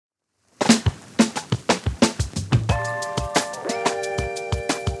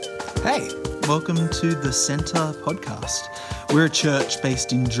Hey, welcome to the Centre podcast. We're a church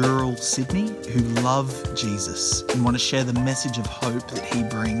based in Dural, Sydney, who love Jesus and want to share the message of hope that he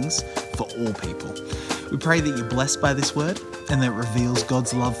brings for all people. We pray that you're blessed by this word and that it reveals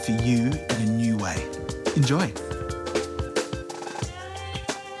God's love for you in a new way. Enjoy.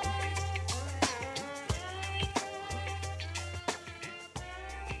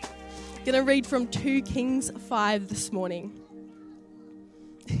 Going to read from 2 Kings 5 this morning.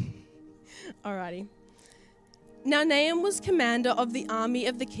 Alrighty. Now Nahum was commander of the army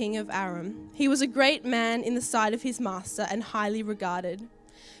of the king of Aram. He was a great man in the sight of his master and highly regarded,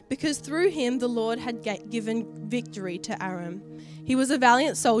 because through him the Lord had given victory to Aram. He was a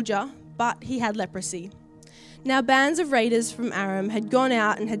valiant soldier, but he had leprosy. Now bands of raiders from Aram had gone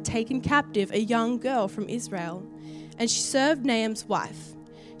out and had taken captive a young girl from Israel, and she served Nahum's wife.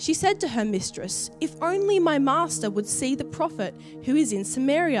 She said to her mistress, "If only my master would see the prophet who is in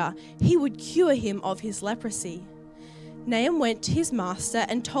Samaria, he would cure him of his leprosy." Nahum went to his master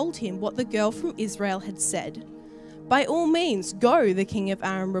and told him what the girl from Israel had said. "By all means, go," the king of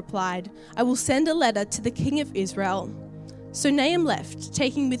Aram replied. "I will send a letter to the king of Israel." So Nahum left,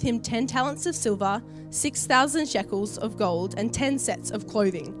 taking with him 10 talents of silver, 6,000 shekels of gold, and 10 sets of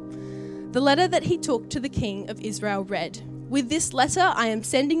clothing. The letter that he took to the king of Israel read, "With this letter I am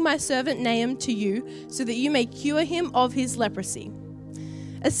sending my servant Nahum to you, so that you may cure him of his leprosy."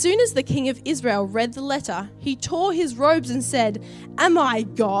 As soon as the king of Israel read the letter, he tore his robes and said, "Am I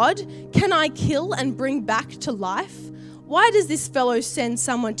God? Can I kill and bring back to life? Why does this fellow send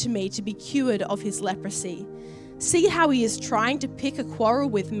someone to me to be cured of his leprosy? See how he is trying to pick a quarrel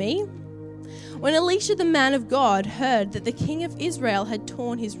with me?" When Elisha the man of God heard that the king of Israel had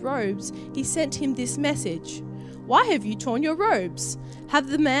torn his robes, he sent him this message: "Why have you torn your robes? Have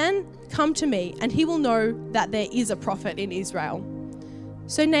the man come to me, and he will know that there is a prophet in Israel."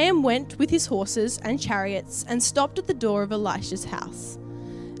 So Nahum went with his horses and chariots and stopped at the door of Elisha's house.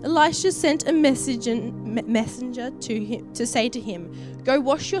 Elisha sent a messenger to him to say to him, "Go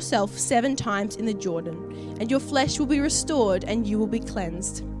wash yourself 7 times in the Jordan, and your flesh will be restored and you will be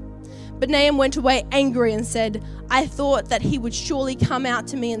cleansed." But Nahum went away angry and said, "I thought that he would surely come out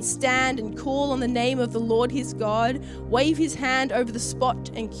to me and stand and call on the name of the Lord his God, wave his hand over the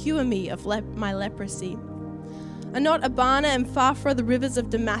spot and cure me of my leprosy. Are not Abana and Pharpar, the rivers of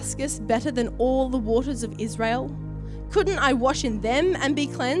Damascus, better than all the waters of Israel? Couldn't I wash in them and be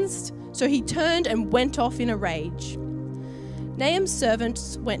cleansed?" So he turned and went off in a rage. Nahum's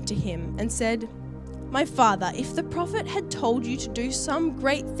servants went to him and said, "My father, if the prophet had told you to do some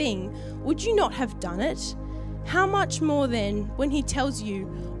great thing, would you not have done it? How much more then when he tells you,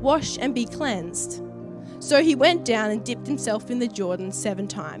 'Wash and be cleansed'?" So he went down and dipped himself in the Jordan 7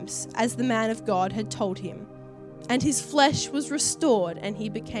 times, as the man of God had told him. And his flesh was restored, and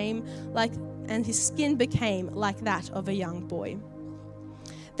his skin became like that of a young boy.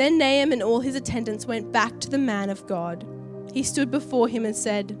 Then Nahum and all his attendants went back to the man of God. He stood before him and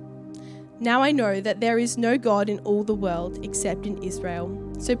said, "Now I know that there is no God in all the world except in Israel.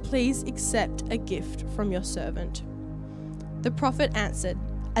 So please accept a gift from your servant." The prophet answered,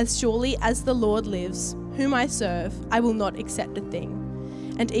 "As surely as the Lord lives, whom I serve, I will not accept a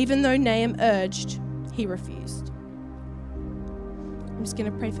thing." And even though Nahum urged, he refused. I'm just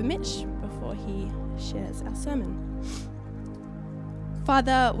going to pray for Mitch before he shares our sermon.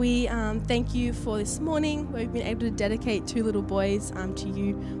 Father, we thank you for this morning where we've been able to dedicate 2 little boys to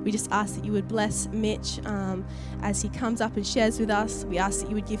you. We just ask that you would bless Mitch as he comes up and shares with us. We ask that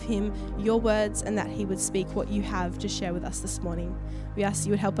you would give him your words and that he would speak what you have to share with us this morning. We ask that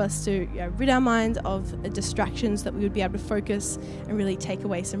you would help us to rid our mind of distractions, that we would be able to focus and really take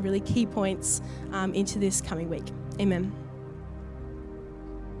away some really key points into this coming week. Amen.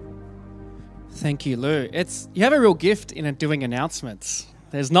 Thank you, Lou. You have a real gift in doing announcements.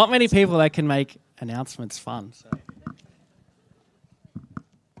 There's not many people that can make announcements fun. So.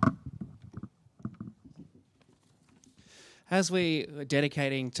 As we were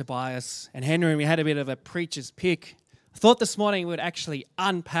dedicating Tobias and Henry, we had a bit of a preacher's pick. I thought this morning we would actually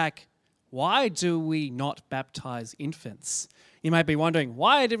unpack, why do we not baptize infants? You might be wondering,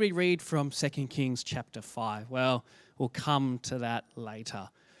 why did we read from 2 Kings chapter 5? Well, we'll come to that later.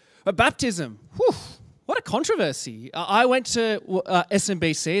 But baptism, what a controversy. I went to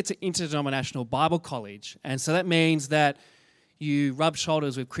SMBC, it's an interdenominational Bible college, and so that means that you rub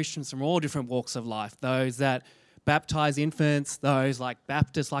shoulders with Christians from all different walks of life, those that baptize infants, those like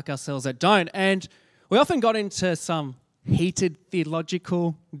Baptists like ourselves that don't, and we often got into some heated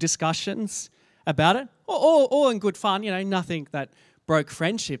theological discussions about it, all in good fun, nothing that broke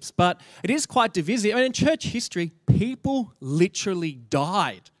friendships, but it is quite divisive. In church history, people literally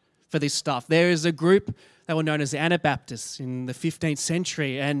died for this stuff. There is a group that were known as the Anabaptists in the 15th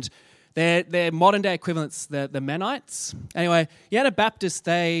century, and their modern-day equivalents, the Mennonites. Anyway, the Anabaptists,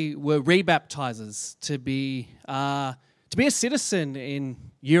 they were rebaptizers. To be a citizen in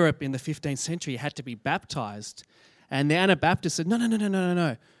Europe in the 15th century, you had to be baptized. And the Anabaptists said,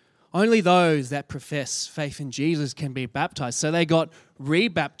 no. Only those that profess faith in Jesus can be baptized. So they got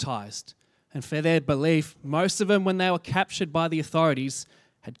rebaptized. And for their belief, most of them, when they were captured by the authorities,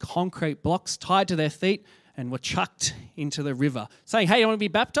 had concrete blocks tied to their feet and were chucked into the river, saying, hey, you want to be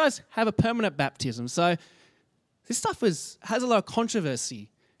baptized? Have a permanent baptism. So this stuff has a lot of controversy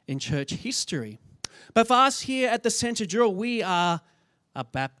in church history. But for us here at the Centre Jewel, we are a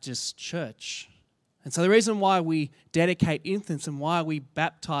Baptist church. And so the reason why we dedicate infants and why we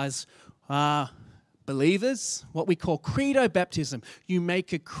baptize believers, what we call credo baptism, you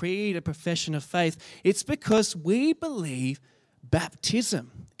make a creed, a profession of faith, it's because we believe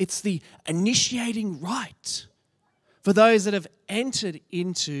baptism, it's the initiating rite for those that have entered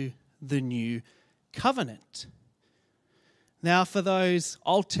into the new covenant. Now, for those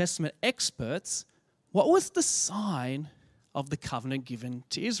Old Testament experts, what was the sign of the covenant given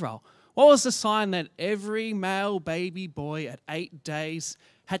to Israel? What was the sign that every male baby boy at 8 days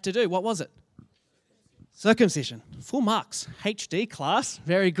had to do? What was it? Circumcision. Full marks. HD class.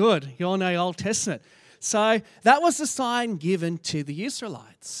 Very good. You all know Old Testament. So that was the sign given to the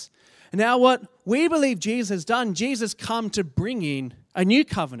Israelites. Now what we believe Jesus has done, Jesus come to bring in a new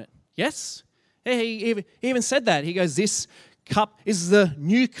covenant. Yes? He even said that. He goes, this cup is the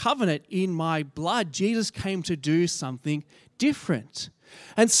new covenant in my blood. Jesus came to do something different.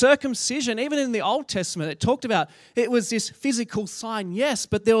 And circumcision, even in the Old Testament, it talked about it was this physical sign, yes,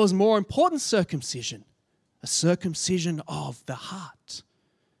 but there was more important circumcision, a circumcision of the heart.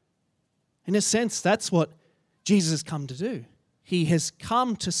 In a sense, that's what Jesus has come to do. He has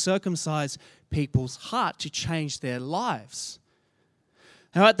come to circumcise people's heart, to change their lives.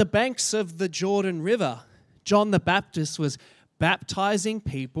 Now, at the banks of the Jordan River, John the Baptist was baptizing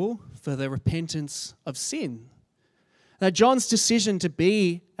people for the repentance of sin. Now, John's decision to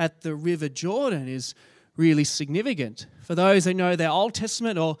be at the River Jordan is really significant. For those who know their Old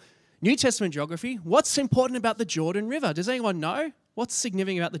Testament or New Testament geography, what's important about the Jordan River? Does anyone know? What's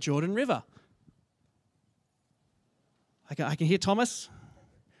significant about the Jordan River? I can hear Thomas.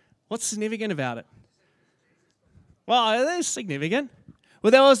 What's significant about it? Well, it is significant.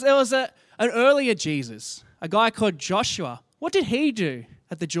 Well, there was an earlier Jesus, a guy called Joshua. What did he do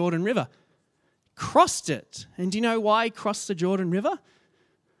at the Jordan River? Crossed it. And do you know why he crossed the Jordan River?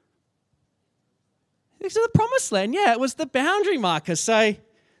 It's the promised land. Yeah, it was the boundary marker. So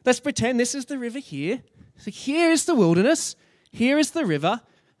let's pretend this is the river here. So here is the wilderness. Here is the river.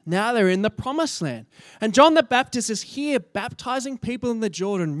 Now they're in the promised land. And John the Baptist is here baptizing people in the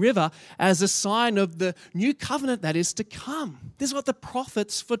Jordan River as a sign of the new covenant that is to come. This is what the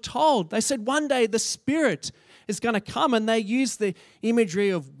prophets foretold. They said one day the Spirit is going to come, and they use the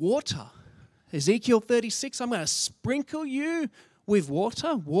imagery of water. Ezekiel 36, I'm going to sprinkle you with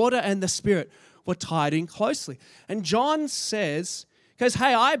water. Water and the Spirit were tied in closely. And John goes,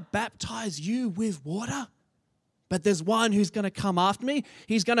 hey, I baptize you with water, but there's one who's going to come after me.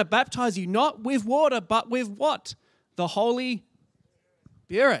 He's going to baptize you not with water, but with what? The Holy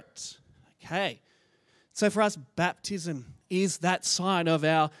Spirit. Okay. So for us, baptism is that sign of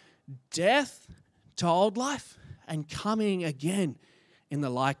our death to old life and coming again in the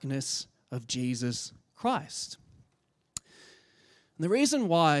likeness of Jesus Christ. And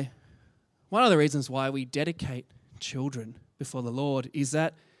one of the reasons why we dedicate children before the Lord is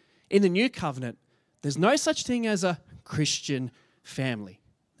that in the new covenant, there's no such thing as a Christian family.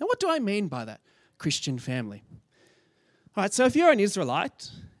 Now, what do I mean by that, Christian family? All right, so if you're an Israelite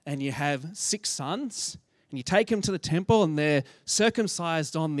and you have 6 sons and you take them to the temple and they're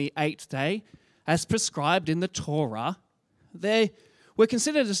circumcised on the 8th day, as prescribed in the Torah, they were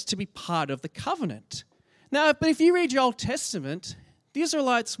considered as to be part of the covenant. Now, but if you read your Old Testament, the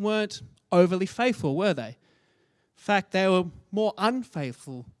Israelites weren't overly faithful, were they? In fact, they were more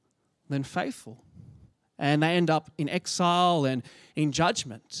unfaithful than faithful. And they end up in exile and in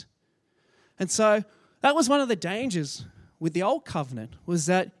judgment. And so that was one of the dangers with the Old Covenant, was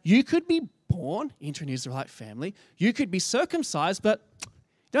that you could be born into an Israelite family, you could be circumcised, but you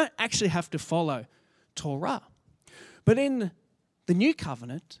don't actually have to follow Torah. But in the New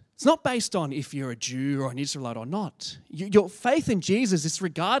Covenant, it's not based on if you're a Jew or an Israelite or not. Your faith in Jesus is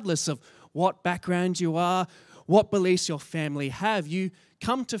regardless of what background you are, what beliefs your family have. You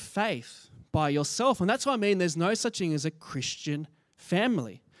come to faith by yourself. And that's what I mean there's no such thing as a Christian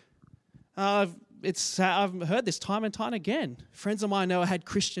family. I've heard this time and time again. Friends of mine who had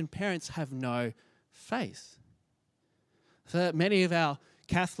Christian parents have no faith. For many of our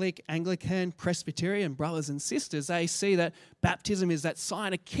Catholic, Anglican, Presbyterian brothers and sisters, they see that baptism is that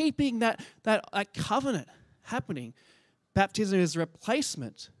sign of keeping that covenant happening. Baptism is a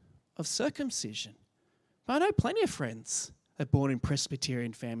replacement of circumcision. But I know plenty of friends that are born in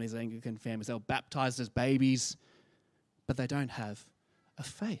Presbyterian families, Anglican families. They were baptized as babies, but they don't have a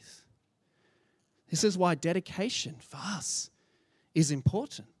faith. This is why dedication for us is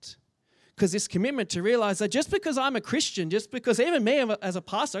important. Because this commitment to realize that just because I'm a Christian, just because even me as a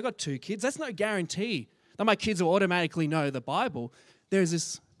pastor, I've got 2 kids, that's no guarantee that my kids will automatically know the Bible. There's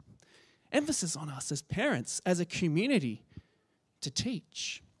this emphasis on us as parents, as a community, to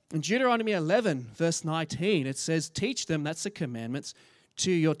teach. In Deuteronomy 11, verse 19, it says, teach them, that's the commandments,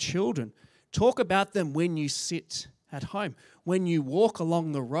 to your children. Talk about them when you sit at home, when you walk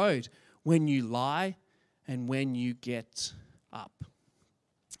along the road, when you lie, and when you get up.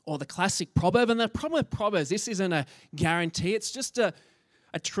 Or the classic proverb, and the problem with proverbs, this isn't a guarantee, it's just a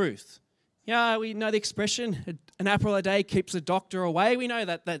truth. Yeah, we know the expression, an apple a day keeps the doctor away. We know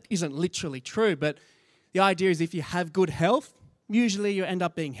that isn't literally true, but the idea is if you have good health, usually you end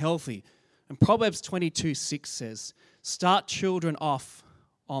up being healthy. And Proverbs 22:6 says, start children off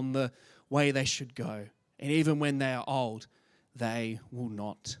on the way they should go, and even when they are old, they will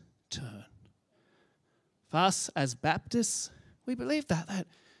not turn. For us as Baptists, we believe that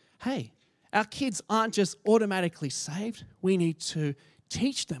hey, our kids aren't just automatically saved. We need to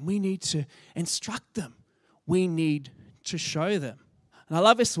teach them. We need to instruct them. We need to show them. And I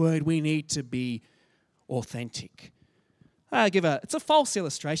love this word, we need to be authentic. It's a false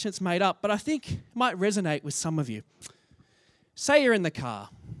illustration, it's made up, but I think it might resonate with some of you. Say you're in the car,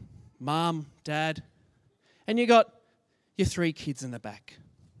 mom, dad, and you got your 3 kids in the back.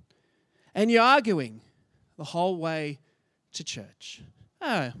 And you're arguing the whole way to church.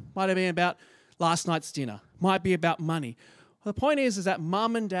 Might have been about last night's dinner. Might be about money. Well, the point is that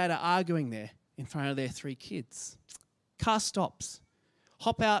mum and dad are arguing there in front of their 3 kids. Car stops.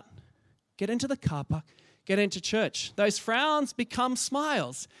 Hop out, get into the car park, get into church. Those frowns become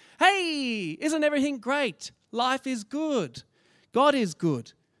smiles. Hey, isn't everything great? Life is good. God is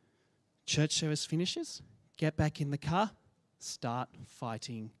good. Church service finishes, get back in the car, start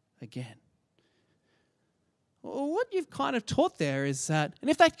fighting again. Well, what you've kind of taught there is that, and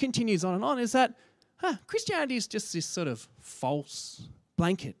if that continues on and on, is that Christianity is just this sort of false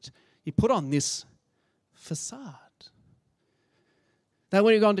blanket. You put on this facade. That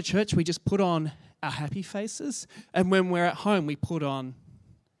when we go into church, we just put on our happy faces, and when we're at home, we put on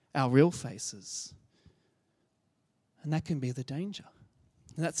our real faces. And that can be the danger.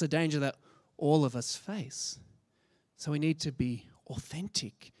 And that's the danger that all of us face. So we need to be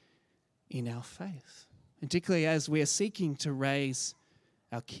authentic in our faith, particularly as we are seeking to raise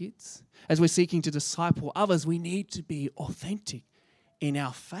our kids, as we're seeking to disciple others. We need to be authentic in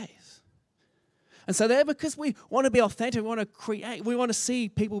our faith. And so there, because we want to be authentic, we want to see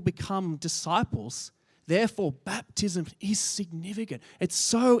people become disciples. Therefore, baptism is significant. It's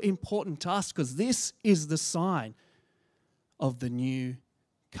so important to us because this is the sign of the new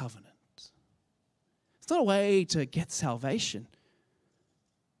covenant. It's not a way to get salvation.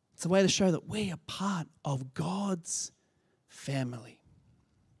 It's a way to show that we are part of God's family.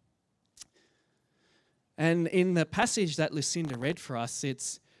 And in the passage that Lucinda read for us,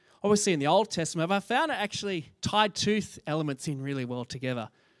 it's obviously in the Old Testament, but I found it actually tied 2 elements in really well together.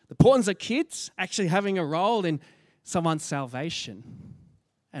 The importance of kids actually having a role in someone's salvation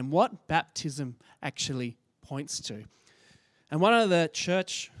and what baptism actually points to. And one of the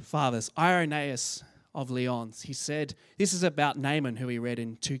church fathers, Irenaeus of Lyons, he said, this is about Naaman, who we read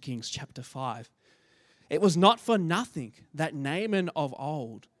in 2 Kings chapter 5. It was not for nothing that Naaman of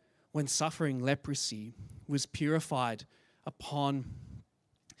old, when suffering leprosy, was purified upon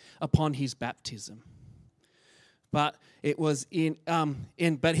his baptism. But it was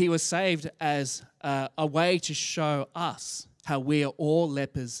but he was saved as a way to show us how we are all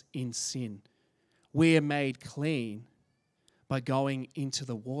lepers in sin. We are made clean by going into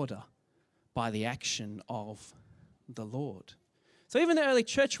the water by the action of the Lord. So even the early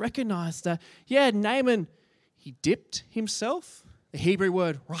church recognized that, Naaman, he dipped himself. The Hebrew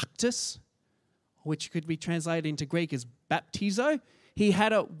word raktus, which could be translated into Greek as baptizo, he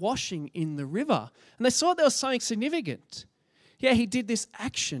had a washing in the river. And they saw there was something significant. He did this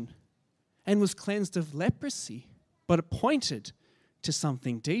action and was cleansed of leprosy, but it pointed to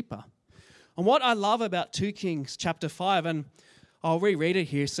something deeper. And what I love about 2 Kings chapter 5, and I'll reread it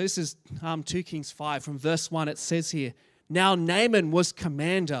here. So this is 2 Kings 5 from verse 1. It says here, Now Naaman was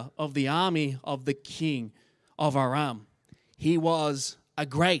commander of the army of the king of Aram. He was a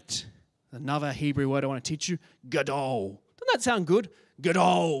great, another Hebrew word I want to teach you, gadol. Doesn't that sound good?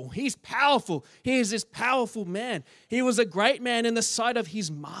 Gadol. He's powerful. He is this powerful man. He was a great man in the sight of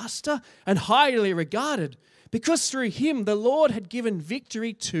his master and highly regarded, because through him the Lord had given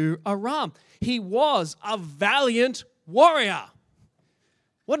victory to Aram. He was a valiant warrior.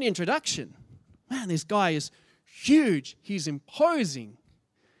 What an introduction. Man, this guy is huge. He's imposing.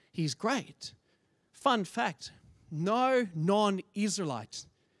 He's great. Fun fact, no non-Israelite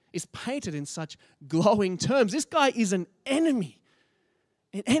is painted in such glowing terms. This guy is an enemy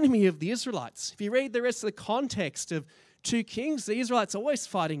of the Israelites. If you read the rest of the context of 2 Kings, the Israelites are always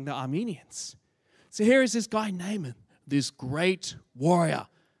fighting the Armenians. So here is this guy Naaman, this great warrior,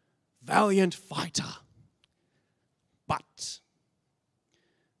 valiant fighter.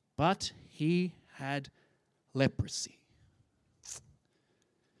 But he had leprosy.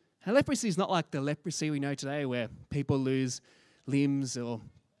 Now, leprosy is not like the leprosy we know today where people lose limbs or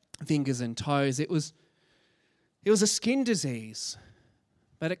fingers and toes. It was a skin disease,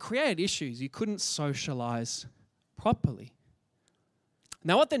 but it created issues. You couldn't socialize properly.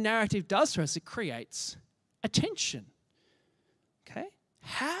 Now, what the narrative does for us, it creates a tension. Okay?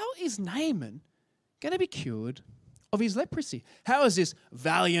 How is Naaman going to be cured of his leprosy? How is this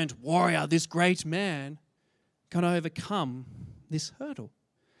valiant warrior, this great man, going to overcome this hurdle?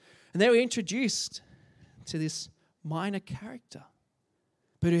 And then we're introduced to this minor character,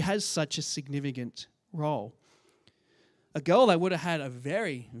 but who has such a significant role. A girl that would have had a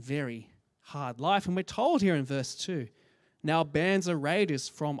very, very hard life. And we're told here in verse 2, now bands of raiders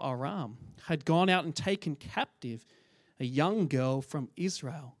from Aram had gone out and taken captive a young girl from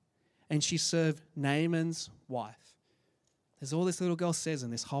Israel, and she served Naaman's wife. There's all this little girl says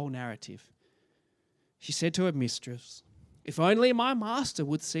in this whole narrative. She said to her mistress, if only my master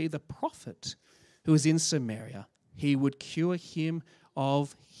would see the prophet who is in Samaria, he would cure him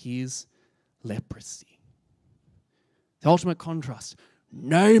of his leprosy. The ultimate contrast,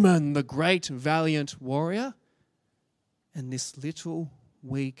 Naaman, the great valiant warrior, and this little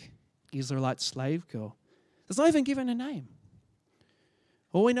weak Israelite slave girl. There's not even given a name.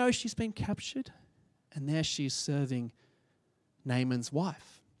 All we know is she's been captured, and there she's serving Naaman's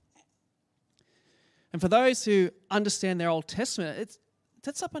wife. And for those who understand their Old Testament, it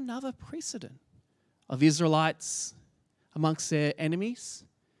sets up another precedent of Israelites amongst their enemies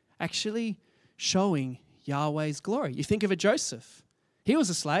actually showing Yahweh's glory. You think of a Joseph. He was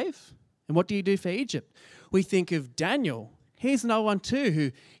a slave. And what do you do for Egypt? We think of Daniel. He's another one too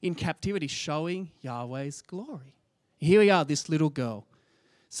who in captivity showing Yahweh's glory. Here we are, this little girl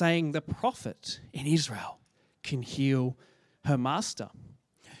saying the prophet in Israel can heal her master.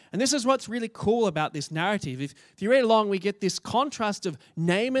 And this is what's really cool about this narrative. If you read along, we get this contrast of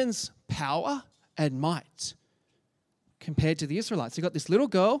Naaman's power and might compared to the Israelites. You've got this little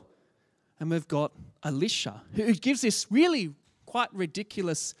girl, and we've got Elisha, who gives this really quite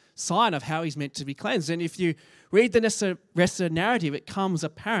ridiculous sign of how he's meant to be cleansed. And if you read the rest of the narrative, it comes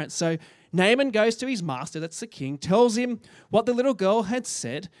apparent. So Naaman goes to his master, that's the king, tells him what the little girl had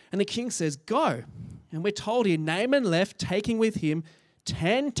said, and the king says, go. And we're told here, Naaman left, taking with him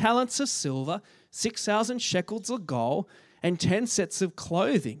 10 talents of silver, 6,000 shekels of gold, and 10 sets of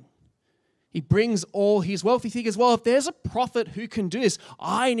clothing. He brings all his wealth. He figures, well, if there's a prophet who can do this,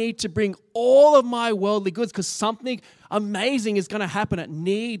 I need to bring all of my worldly goods because something amazing is going to happen. It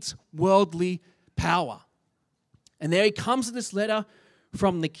needs worldly power. And there he comes with this letter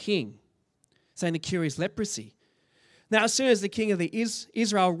from the king saying to cure his leprosy. Now, as soon as the king of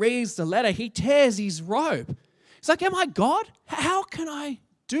Israel reads the letter, he tears his robe. He's like, am I God? How can I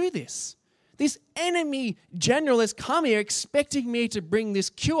do this? This enemy general has come here expecting me to bring this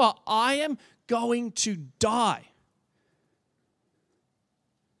cure. I am going to die.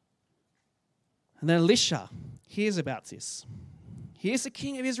 And then Elisha hears about this. Here's the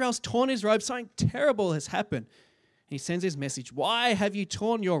king of Israel's torn his robe. Something terrible has happened. He sends his message. Why have you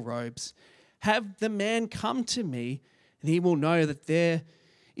torn your robes? Have the man come to me, and he will know that there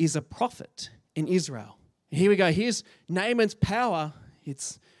is a prophet in Israel. Here we go. Here's Naaman's power.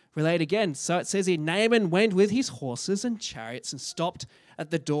 It's relayed again. So it says here, Naaman went with his horses and chariots and stopped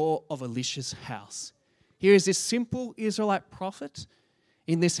at the door of Elisha's house. Here is this simple Israelite prophet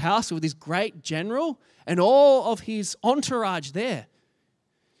in this house with this great general and all of his entourage there.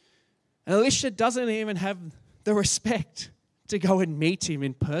 And Elisha doesn't even have the respect to go and meet him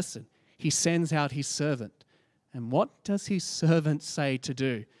in person. He sends out his servant. And what does his servant say to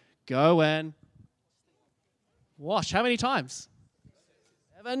do? Go and wash. How many times?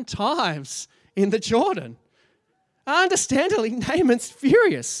 7 times in the Jordan. Understandably, Naaman's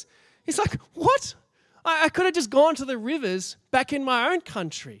furious. He's like, what? I could have just gone to the rivers back in my own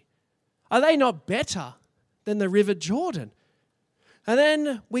country. Are they not better than the River Jordan? And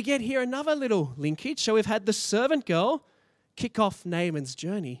then we get here another little linkage. So we've had the servant girl kick off Naaman's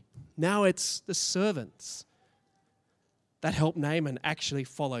journey. Now it's the servants that help Naaman actually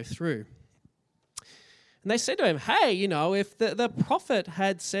follow through. And they said to him, hey, if the prophet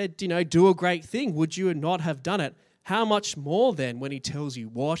had said, do a great thing, would you not have done it? How much more then when he tells you,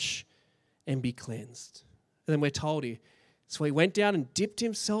 wash and be cleansed? And then we're told here, so he went down and dipped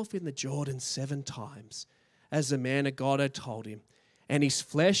himself in the Jordan 7 times, as the man of God had told him. And his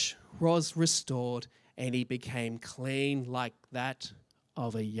flesh was restored, and he became clean like that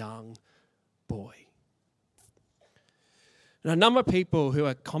of a young boy. And a number of people who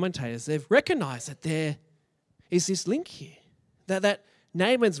are commentators, they've recognized that there is this link here. That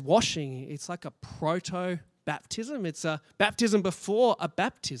Naaman's washing, it's like a proto-baptism. It's a baptism before a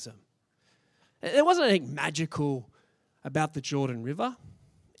baptism. There wasn't anything magical about the Jordan River.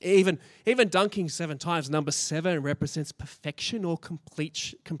 Even dunking 7 times, number 7 represents perfection or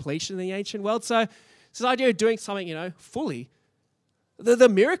completion in the ancient world. So it's this idea of doing something, fully. The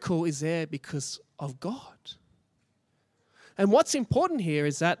miracle is there because of God. And what's important here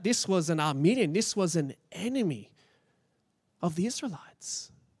is that this was an Armenian, this was an enemy of the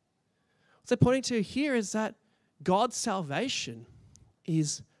Israelites. What they're pointing to here is that God's salvation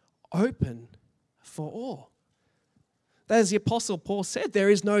is open for all. As the Apostle Paul said, there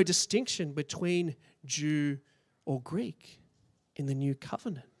is no distinction between Jew or Greek in the new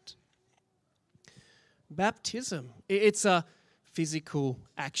covenant. Baptism, it's a physical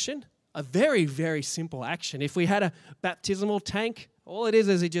action, a very, very simple action. If we had a baptismal tank, all it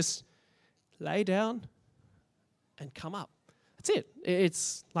is you just lay down and come up. That's it.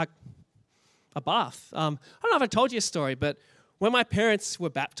 It's like a bath. I don't know if I told you a story, but when my parents were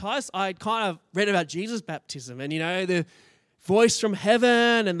baptized, I kind of read about Jesus' baptism and, the voice from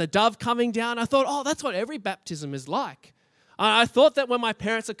heaven and the dove coming down. I thought, oh, that's what every baptism is like. I thought that when my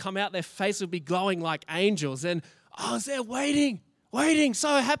parents would come out, their face would be glowing like angels. And I was there waiting,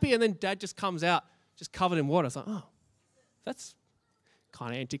 so happy. And then Dad just comes out, just covered in water. I was like, oh, that's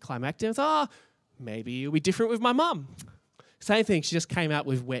kind of anticlimactic. I was like, oh, maybe it'll be different with my mum. Same thing, she just came out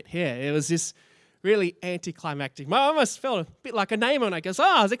with wet hair. It was this really anticlimactic. I almost felt a bit like a Naaman. I guess,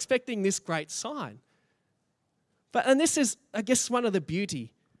 I was expecting this great sign. And this is, I guess, one of the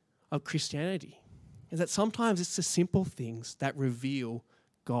beauty of Christianity, is that sometimes it's the simple things that reveal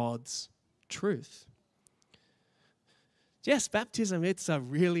God's truth. Yes, baptism, it's a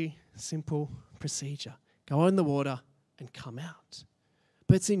really simple procedure. Go in the water and come out.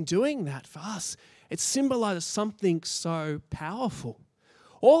 But it's in doing that for us, it symbolizes something so powerful.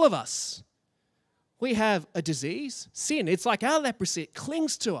 All of us, we have a disease, sin. It's like our leprosy. It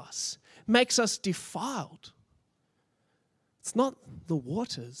clings to us, makes us defiled. It's not the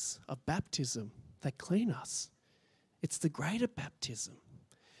waters of baptism that clean us. It's the greater baptism,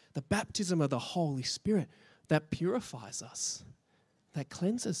 the baptism of the Holy Spirit that purifies us, that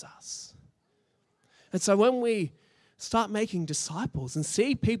cleanses us. And so when we start making disciples and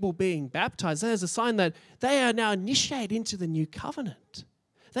see people being baptized, there's a sign that they are now initiated into the new covenant.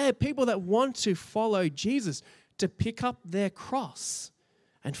 They are people that want to follow Jesus, to pick up their cross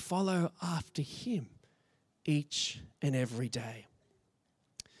and follow after him each and every day.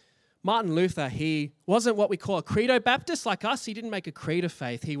 Martin Luther, he wasn't what we call a credo Baptist like us. He didn't make a creed of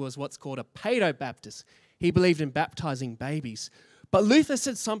faith. He was what's called a paedo Baptist. He believed in baptizing babies. But Luther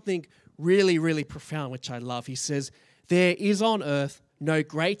said something really, really profound, which I love. He says, there is on earth no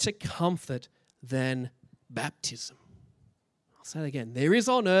greater comfort than baptism. I'll say it again. There is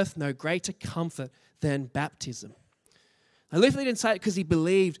on earth no greater comfort than baptism. Now, Luther didn't say it because he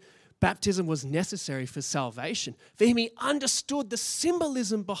believed baptism was necessary for salvation. For him, he understood the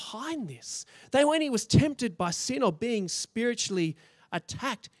symbolism behind this. That when he was tempted by sin or being spiritually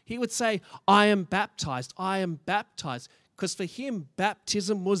attacked, he would say, I am baptized, I am baptized. Because for him,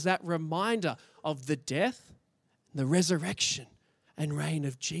 baptism was that reminder of the death, the resurrection, and reign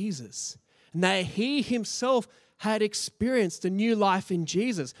of Jesus. And that he himself had experienced a new life in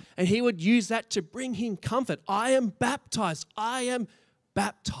Jesus. And he would use that to bring him comfort. I am baptized, I am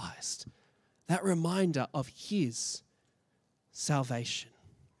baptized. That reminder of his salvation.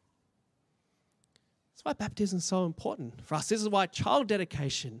 That's why baptism is so important for us. This is why child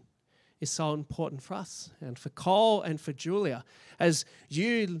dedication is so important for us and for Cole and for Julia. As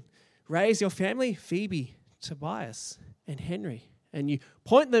you raise your family, Phoebe, Tobias, and Henry, and you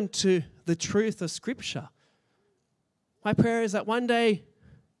point them to the truth of Scripture, my prayer is that one day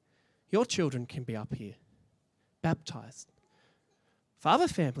your children can be up here baptized. For other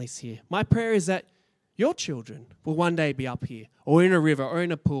families here, my prayer is that your children will one day be up here or in a river or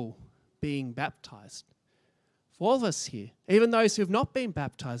in a pool being baptized. For all of us here, even those who have not been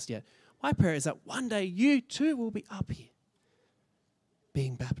baptized yet, my prayer is that one day you too will be up here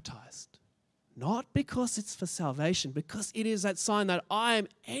being baptized. Not because it's for salvation, because it is that sign that I am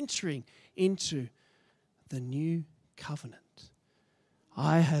entering into the new covenant.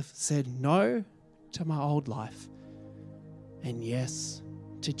 I have said no to my old life and yes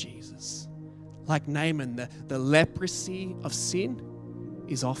to Jesus. Like Naaman, the leprosy of sin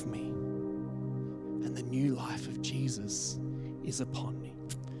is off me, and the new life of Jesus is upon me.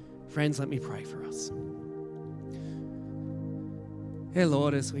 Friends, let me pray for us. Dear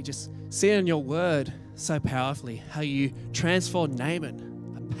Lord, as we just see in your word so powerfully how you transformed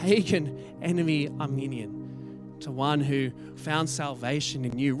Naaman, a pagan enemy Armenian, to one who found salvation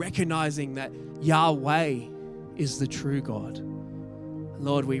in you, recognizing that Yahweh is the true God.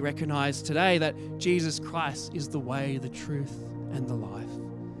 Lord, we recognize today that Jesus Christ is the way, the truth, and the life.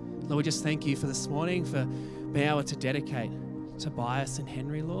 Lord, we just thank you for this morning, for being able to dedicate Tobias and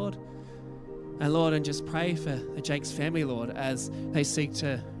Henry, Lord. And Lord, and just pray for the Jake's family, Lord, as they seek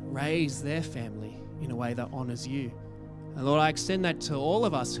to raise their family in a way that honors you. And Lord, I extend that to all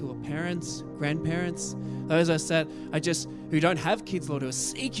of us who are parents, grandparents, those of us that are just, who don't have kids, Lord, who are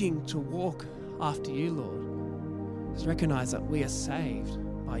seeking to walk after you, Lord. Just recognize that we are saved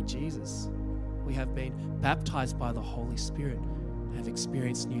by Jesus. We have been baptized by the Holy Spirit and have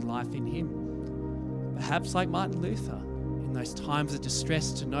experienced new life in Him. Perhaps like Martin Luther, in those times of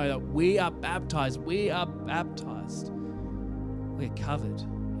distress, to know that we are baptized. We are baptized. We are covered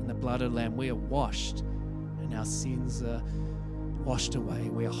in the blood of the Lamb. We are washed, and our sins are washed away.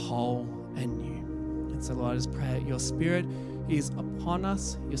 We are whole and new. And so, Lord, I just pray that your Spirit is upon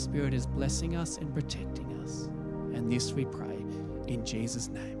us. Your Spirit is blessing us and protecting us. And this we pray in Jesus'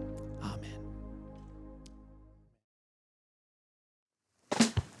 name. Amen.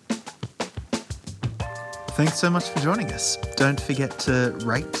 Thanks so much for joining us. Don't forget to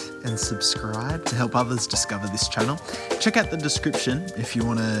rate and subscribe to help others discover this channel. Check out the description if you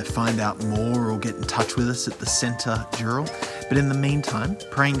want to find out more or get in touch with us at the Centre Dural. But in the meantime,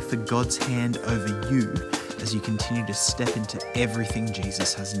 praying for God's hand over you as you continue to step into everything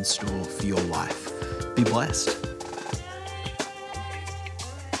Jesus has in store for your life. Be blessed.